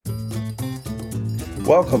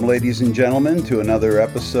Welcome, ladies and gentlemen, to another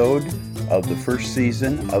episode of the first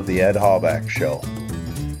season of the Ed Hallback Show.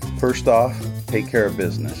 First off, take care of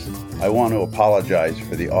business. I want to apologize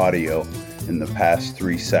for the audio in the past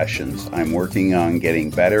 3 sessions. I'm working on getting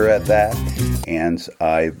better at that, and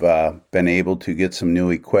I've been able to get some new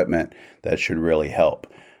equipment that should really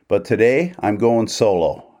help. But today, I'm going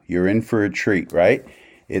solo. You're in for a treat, right?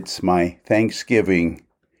 It's my Thanksgiving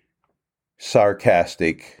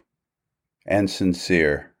sarcastic and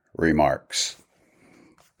sincere remarks.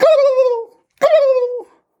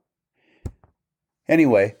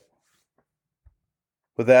 Anyway,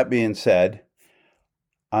 with that being said,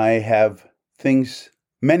 I have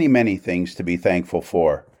many things to be thankful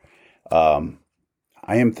for. I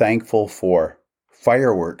am thankful for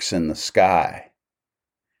fireworks in the sky,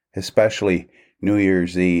 especially New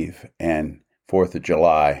Year's Eve and 4th of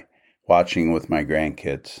July, watching with my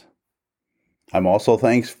grandkids. I'm also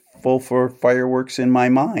thankful for fireworks in my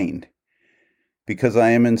mind because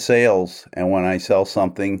I am in sales, and when I sell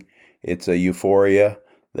something, it's a euphoria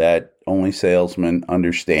that only salesmen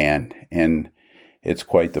understand, and it's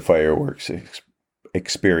quite the fireworks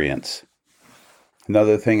experience.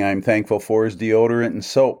 Another thing I'm thankful for is deodorant and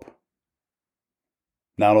soap.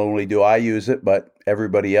 Not only do I use it, but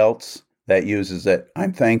everybody else that uses it,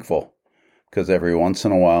 I'm thankful, because every once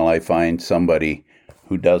in a while I find somebody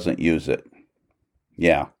who doesn't use it.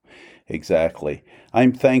 Yeah, exactly.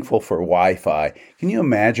 I'm thankful for Wi-Fi. Can you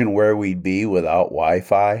imagine where we'd be without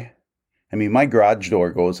Wi-Fi? I mean, my garage door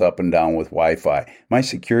goes up and down with Wi-Fi. My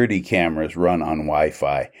security cameras run on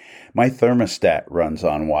Wi-Fi. My thermostat runs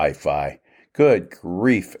on Wi-Fi. Good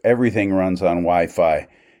grief, everything runs on Wi-Fi.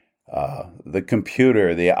 The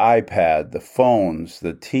computer, the iPad, the phones,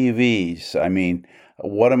 the TVs. I mean,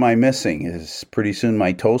 what am I missing? Is pretty soon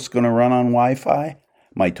my toast going to run on Wi-Fi?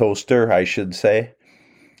 My toaster, I should say.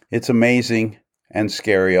 It's amazing and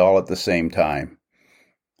scary all at the same time.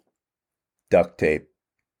 Duct tape.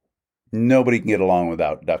 Nobody can get along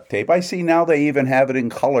without duct tape. I see now they even have it in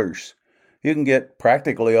colors. You can get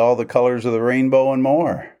practically all the colors of the rainbow and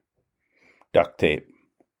more. Duct tape.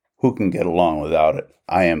 Who can get along without it?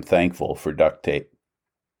 I am thankful for duct tape.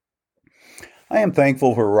 I am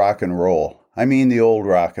thankful for rock and roll. I mean the old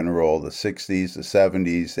rock and roll, the 60s, the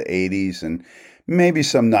 70s, the 80s, and maybe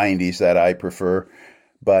some 90s that I prefer.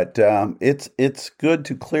 But it's good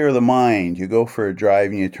to clear the mind. You go for a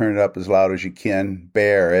drive and you turn it up as loud as you can,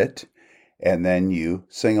 bear it, and then you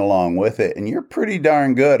sing along with it. And you're pretty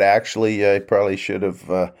darn good, actually. I probably should have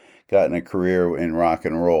gotten a career in rock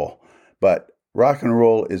and roll. But rock and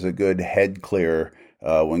roll is a good head clearer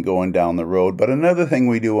when going down the road. But another thing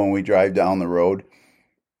we do when we drive down the road,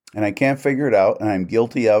 and I can't figure it out, and I'm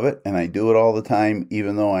guilty of it, and I do it all the time,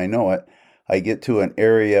 even though I know it, I get to an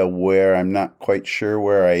area where I'm not quite sure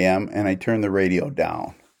where I am, and I turn the radio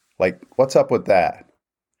down. Like, what's up with that?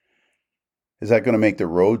 Is that going to make the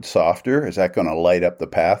road softer? Is that going to light up the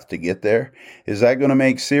path to get there? Is that going to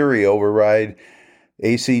make Siri override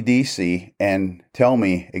AC/DC and tell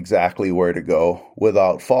me exactly where to go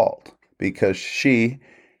without fault? Because she,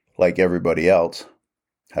 like everybody else,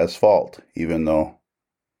 has fault, even though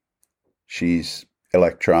she's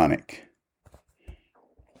electronic.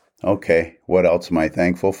 Okay, what else am I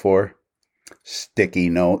thankful for? Sticky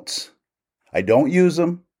notes. I don't use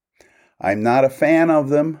them. I'm not a fan of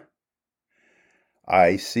them.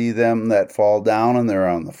 I see them that fall down and they're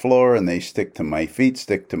on the floor and they stick to my feet,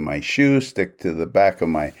 stick to my shoes, stick to the back of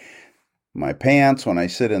my pants. When I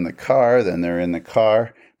sit in the car, then they're in the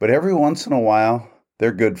car. But every once in a while,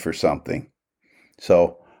 they're good for something.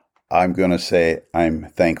 So I'm going to say I'm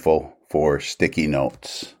thankful for sticky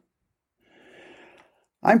notes.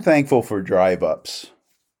 I'm thankful for drive-ups.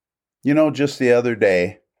 You know, just the other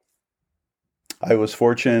day, I was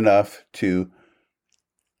fortunate enough to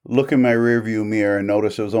look in my rearview mirror and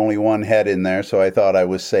notice there was only one head in there, so I thought I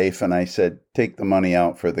was safe, and I said, take the money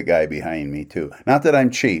out for the guy behind me, too. Not that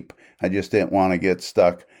I'm cheap. I just didn't want to get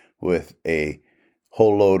stuck with a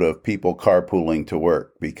whole load of people carpooling to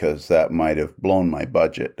work, because that might have blown my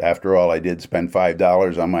budget. After all, I did spend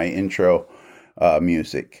 $5 on my intro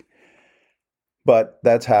music. But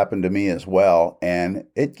that's happened to me as well, and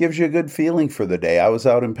it gives you a good feeling for the day. I was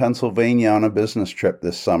out in Pennsylvania on a business trip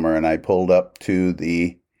this summer, and I pulled up to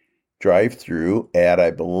the drive-through at, I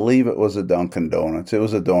believe it was a Dunkin' Donuts. It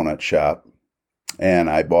was a donut shop, and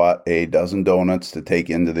I bought a dozen donuts to take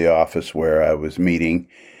into the office where I was meeting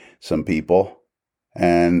some people,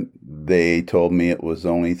 and they told me it was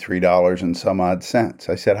only $3 and some odd cents.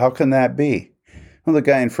 I said, how can that be? Well, the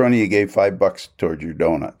guy in front of you gave $5 towards your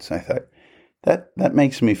donuts. I thought, that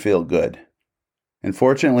makes me feel good. And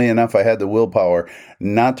fortunately enough, I had the willpower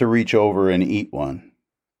not to reach over and eat one.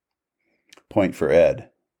 Point for Ed.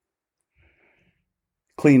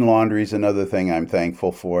 Clean laundry is another thing I'm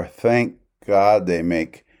thankful for. Thank God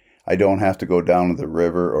I don't have to go down to the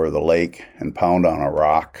river or the lake and pound on a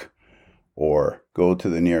rock or go to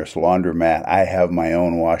the nearest laundromat. I have my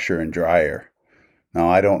own washer and dryer. Now,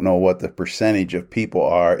 I don't know what the percentage of people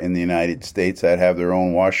are in the United States that have their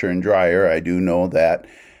own washer and dryer. I do know that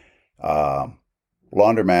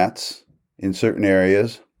laundromats in certain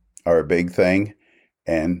areas are a big thing,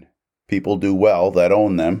 and people do well that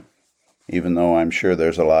own them, even though I'm sure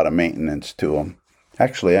there's a lot of maintenance to them.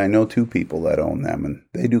 Actually, I know 2 people that own them, and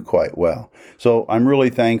they do quite well. So I'm really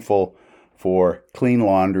thankful for clean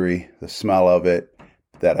laundry, the smell of it,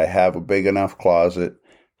 that I have a big enough closet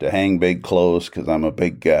to hang big clothes because I'm a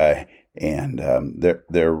big guy, and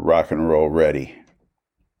they're rock and roll ready.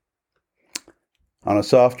 On a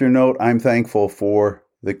softer note, I'm thankful for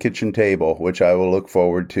the kitchen table, which I will look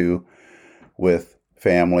forward to with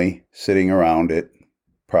family sitting around it,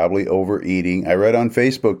 probably overeating. I read on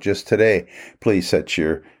Facebook just today, please set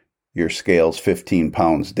your scales 15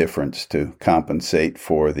 pounds difference to compensate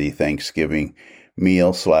for the Thanksgiving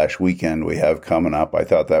meal / weekend we have coming up. I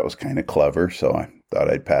thought that was kind of clever, so I thought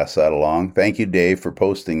I'd pass that along. Thank you, Dave, for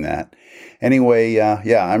posting that. Anyway,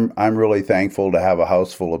 I'm really thankful to have a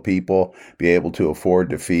house full of people, be able to afford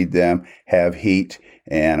to feed them, have heat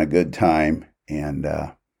and a good time, and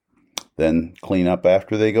then clean up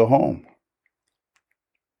after they go home.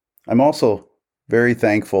 I'm also very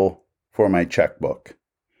thankful for my checkbook,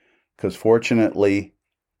 because fortunately,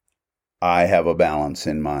 I have a balance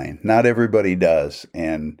in mine. Not everybody does,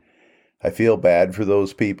 and I feel bad for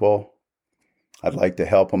those people. I'd like to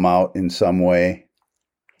help them out in some way,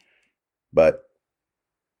 but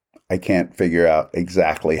I can't figure out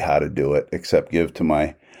exactly how to do it except give to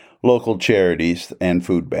my local charities and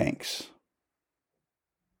food banks.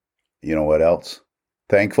 You know what else?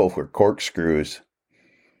 Thankful for corkscrews.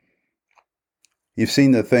 You've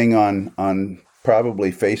seen the thing on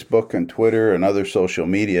probably Facebook and Twitter and other social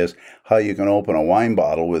medias, how you can open a wine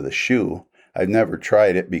bottle with a shoe. I've never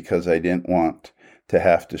tried it because I didn't want to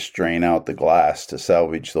have to strain out the glass to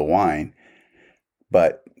salvage the wine.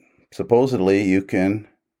 But supposedly you can,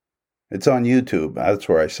 it's on YouTube, that's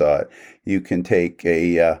where I saw it. You can take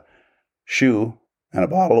a shoe and a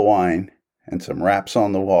bottle of wine and some wraps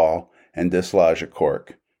on the wall and dislodge a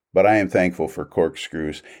cork. But I am thankful for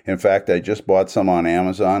corkscrews. In fact, I just bought some on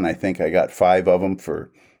Amazon. I think I got 5 of them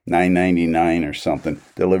for $9.99 or something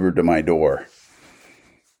delivered to my door.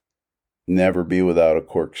 Never be without a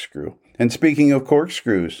corkscrew. And speaking of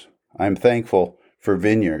corkscrews, I'm thankful for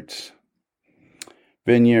vineyards.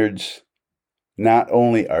 Vineyards not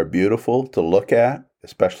only are beautiful to look at,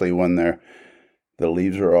 especially when the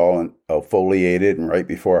leaves are all foliated and right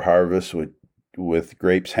before harvest with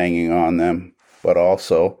grapes hanging on them, but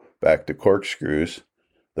also, back to corkscrews,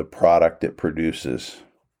 the product it produces.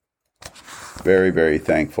 Very, very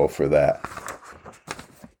thankful for that.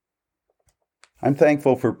 I'm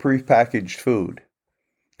thankful for prepackaged food,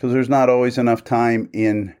 because there's not always enough time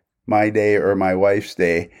in my day or my wife's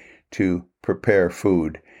day to prepare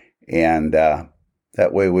food. And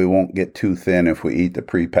that way we won't get too thin if we eat the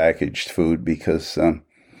prepackaged food, because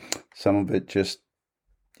some of it just,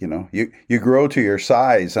 you grow to your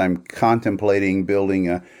size. I'm contemplating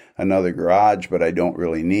building another garage, but I don't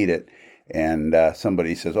really need it. And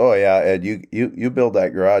somebody says, "Oh yeah, Ed, you build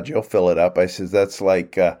that garage, you'll fill it up." I says, "That's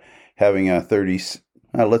like having a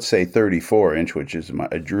 34-inch, which is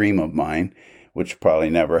a dream of mine, which probably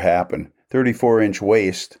never happened. 34-inch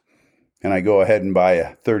waist, and I go ahead and buy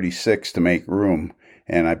a 36 to make room,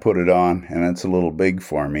 and I put it on, and it's a little big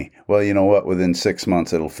for me. Well, you know what? Within 6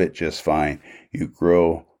 months, it'll fit just fine. You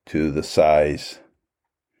grow to the size."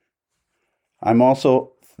 I'm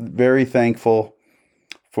also very thankful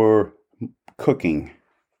for cooking,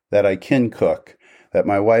 that I can cook, that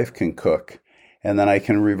my wife can cook, and then I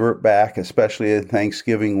can revert back, especially at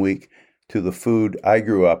Thanksgiving week, to the food I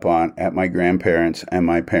grew up on at my grandparents' and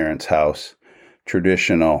my parents' house,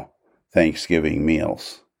 traditional Thanksgiving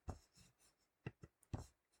meals.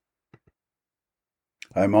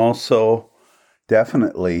 I'm also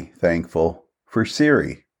definitely thankful for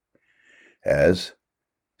Siri, as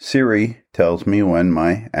Siri tells me when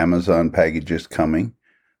my Amazon package is coming,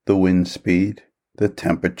 the wind speed, the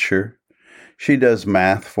temperature. She does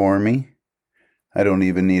math for me. I don't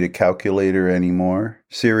even need a calculator anymore.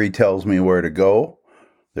 Siri tells me where to go.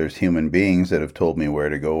 There's human beings that have told me where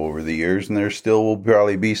to go over the years, and there still will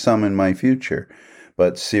probably be some in my future.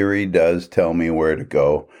 But Siri does tell me where to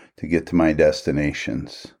go to get to my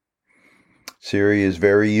destinations. Siri is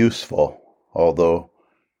very useful, although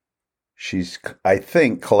she's, I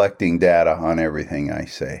think, collecting data on everything I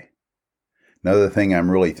say. Another thing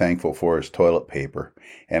I'm really thankful for is toilet paper.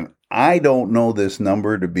 And I don't know this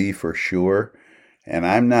number to be for sure, and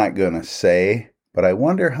I'm not going to say, but I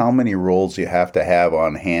wonder how many rolls you have to have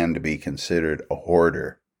on hand to be considered a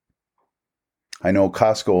hoarder. I know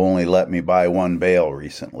Costco only let me buy one bale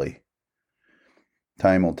recently.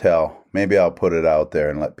 Time will tell. Maybe I'll put it out there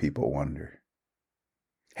and let people wonder.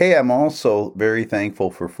 Hey, I'm also very thankful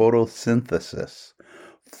for photosynthesis.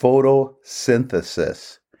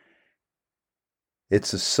 Photosynthesis.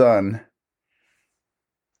 It's the sun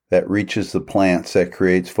that reaches the plants that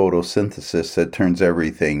creates photosynthesis that turns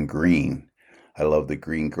everything green. I love the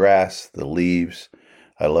green grass, the leaves.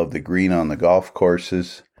 I love the green on the golf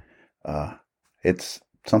courses. It's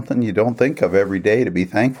something you don't think of every day to be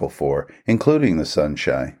thankful for, including the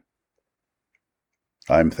sunshine.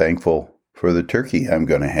 I'm thankful for the turkey I'm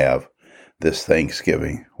going to have this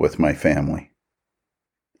Thanksgiving with my family.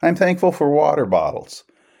 I'm thankful for water bottles.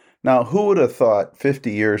 Now, who would have thought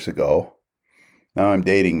 50 years ago, now I'm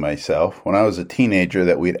dating myself, when I was a teenager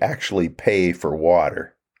that we'd actually pay for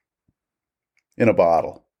water in a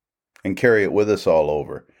bottle and carry it with us all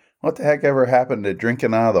over? What the heck ever happened to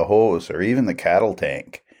drinking out of the hose or even the cattle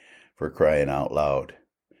tank, for crying out loud?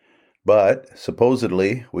 But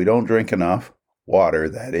supposedly we don't drink enough water,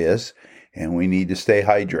 that is, and we need to stay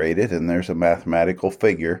hydrated, and there's a mathematical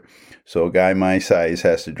figure. So a guy my size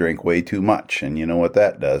has to drink way too much, and you know what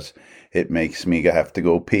that does? It makes me have to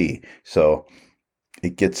go pee. So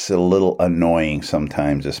it gets a little annoying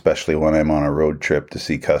sometimes, especially when I'm on a road trip to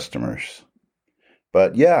see customers.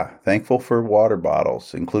 But yeah, thankful for water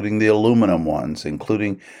bottles, including the aluminum ones,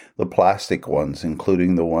 including the plastic ones,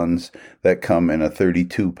 including the ones that come in a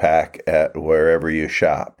 32 pack at wherever you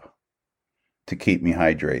shop to keep me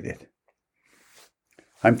hydrated.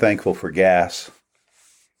 I'm thankful for gas,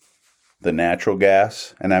 the natural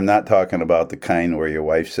gas, and I'm not talking about the kind where your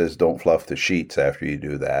wife says don't fluff the sheets after you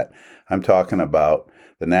do that. I'm talking about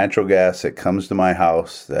the natural gas that comes to my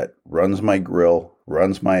house, that runs my grill,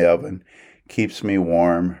 runs my oven, keeps me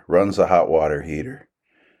warm, runs a hot water heater.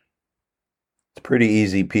 It's pretty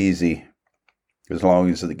easy peasy as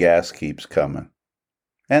long as the gas keeps coming.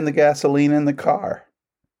 And the gasoline in the car,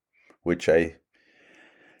 which I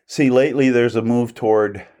see lately there's a move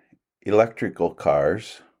toward electrical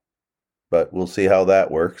cars, but we'll see how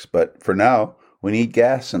that works. But for now, we need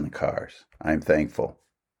gas in the cars. I'm thankful.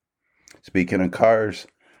 Speaking of cars,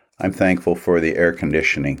 I'm thankful for the air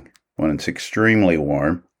conditioning when it's extremely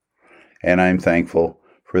warm. And I'm thankful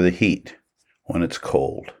for the heat when it's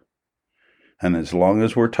cold. And as long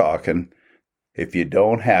as we're talking, if you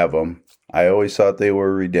don't have them, I always thought they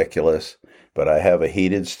were ridiculous, but I have a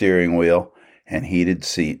heated steering wheel and heated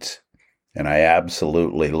seats, and I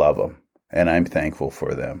absolutely love them, and I'm thankful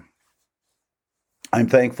for them. I'm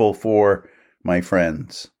thankful for my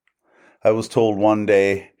friends. I was told one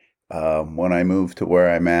day when I moved to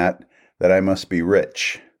where I'm at that I must be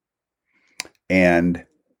rich, and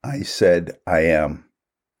I said, I am.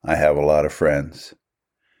 I have a lot of friends.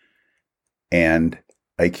 And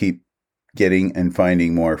I keep getting and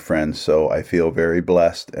finding more friends, so I feel very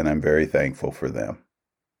blessed and I'm very thankful for them.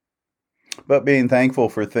 But being thankful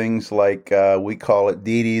for things like, we call it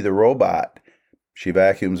Dee Dee the robot. She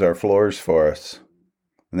vacuums our floors for us.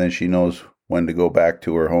 And then she knows when to go back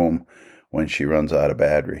to her home when she runs out of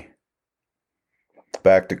battery.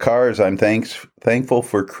 Back to cars, I'm thankful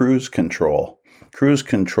for cruise control. Cruise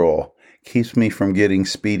control keeps me from getting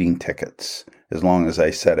speeding tickets as long as I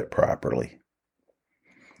set it properly.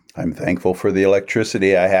 I'm thankful for the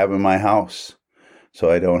electricity I have in my house,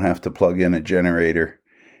 so I don't have to plug in a generator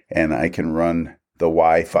and I can run the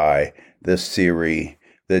Wi-Fi, the Siri,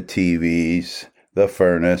 the TVs, the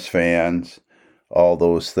furnace fans, all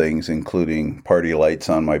those things, including party lights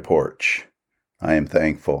on my porch. I am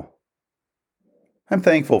thankful. I'm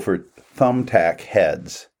thankful for thumbtack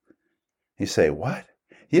heads. You say, what?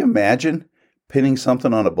 You imagine pinning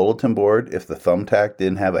something on a bulletin board if the thumbtack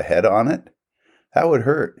didn't have a head on it? That would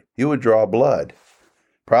hurt. You would draw blood.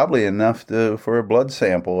 Probably enough for a blood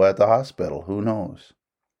sample at the hospital. Who knows?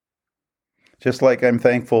 Just like I'm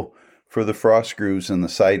thankful for the frost grooves in the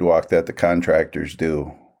sidewalk that the contractors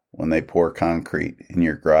do when they pour concrete in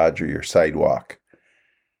your garage or your sidewalk.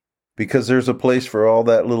 Because there's a place for all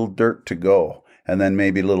that little dirt to go. And then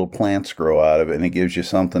maybe little plants grow out of it, and it gives you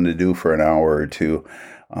something to do for an hour or two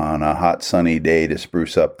on a hot sunny day to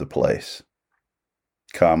spruce up the place.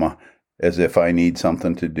 As if I need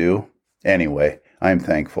something to do. Anyway, I'm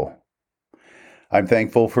thankful. I'm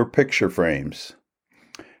thankful for picture frames.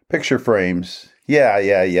 Picture frames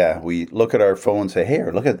Yeah. We look at our phone and say, "Hey,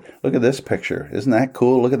 look at this picture. Isn't that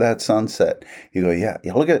cool? Look at that sunset." You go, "Yeah.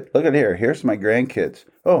 Look at here. Here's my grandkids.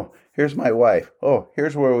 Oh, here's my wife. Oh,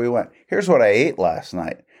 here's where we went. Here's what I ate last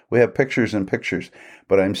night." We have pictures and pictures,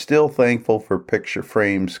 but I'm still thankful for picture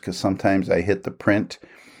frames because sometimes I hit the print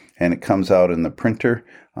and it comes out in the printer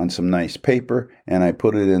on some nice paper and I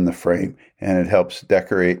put it in the frame and it helps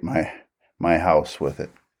decorate my house with it.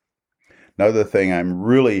 Another thing I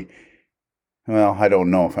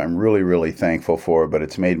don't know if I'm really thankful for, but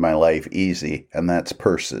it's made my life easy, and that's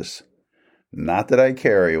purses. Not that I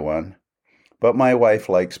carry one, but my wife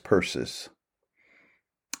likes purses.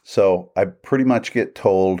 So I pretty much get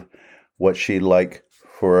told what she'd like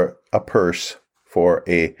for a purse for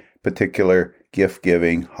a particular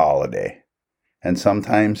gift-giving holiday. And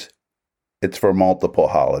sometimes it's for multiple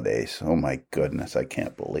holidays. Oh my goodness, I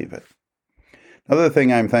can't believe it. Another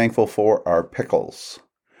thing I'm thankful for are pickles.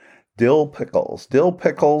 Dill pickles. Dill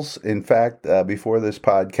pickles, in fact, before this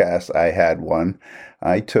podcast, I had one.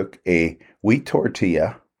 I took a wheat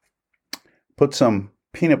tortilla, put some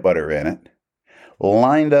peanut butter in it,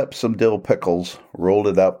 lined up some dill pickles, rolled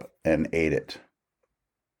it up, and ate it.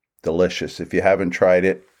 Delicious. If you haven't tried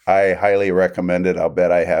it, I highly recommend it. I'll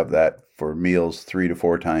bet I have that for meals 3 to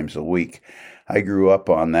 4 times a week. I grew up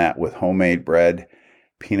on that with homemade bread,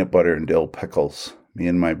 peanut butter, and dill pickles. Me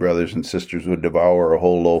and my brothers and sisters would devour a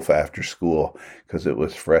whole loaf after school because it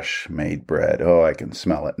was fresh made bread. Oh, I can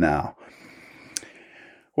smell it now.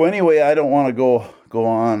 Well, anyway, I don't want to go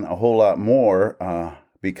on a whole lot more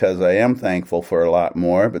because I am thankful for a lot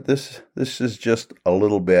more, but this is just a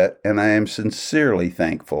little bit, and I am sincerely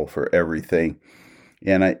thankful for everything.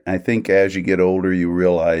 And I think as you get older, you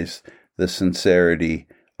realize the sincerity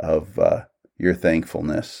of your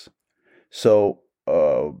thankfulness. So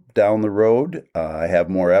down the road, I have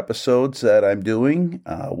more episodes that I'm doing.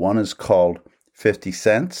 One is called 50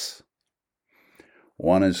 Cents.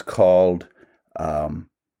 One is called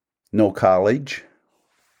No College,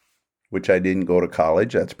 which I didn't go to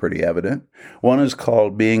college. That's pretty evident. One is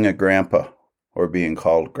called Being a Grandpa or Being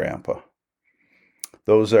Called Grandpa.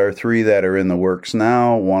 Those are 3 that are in the works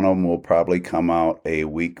now. One of them will probably come out a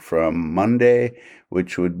week from Monday,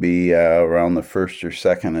 which would be around the 1st or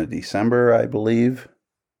 2nd of December, I believe.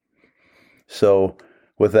 So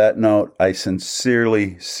with that note, I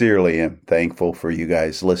sincerely am thankful for you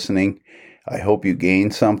guys listening. I hope you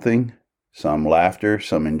gained something, some laughter,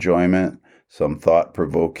 some enjoyment, some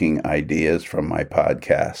thought-provoking ideas from my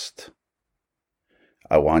podcast.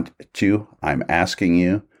 I'm asking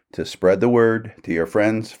you to spread the word to your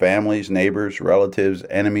friends, families, neighbors, relatives,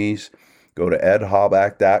 enemies. Go to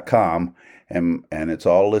edhalbach.com and it's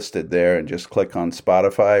all listed there, and just click on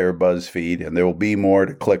Spotify or BuzzFeed, and there will be more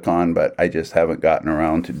to click on, but I just haven't gotten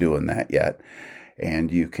around to doing that yet.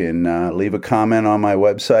 And you can leave a comment on my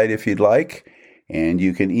website if you'd like, and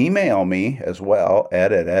you can email me as well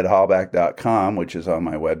at edhalbach.com, which is on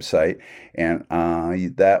my website, and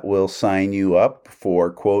that will sign you up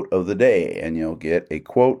for Quote of the Day, and you'll get a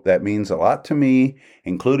quote that means a lot to me,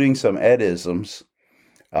 including some Edisms,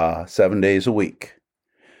 7 days a week.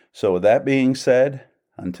 So with that being said,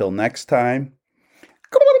 until next time,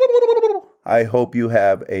 I hope you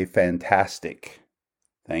have a fantastic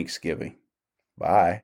Thanksgiving. Bye.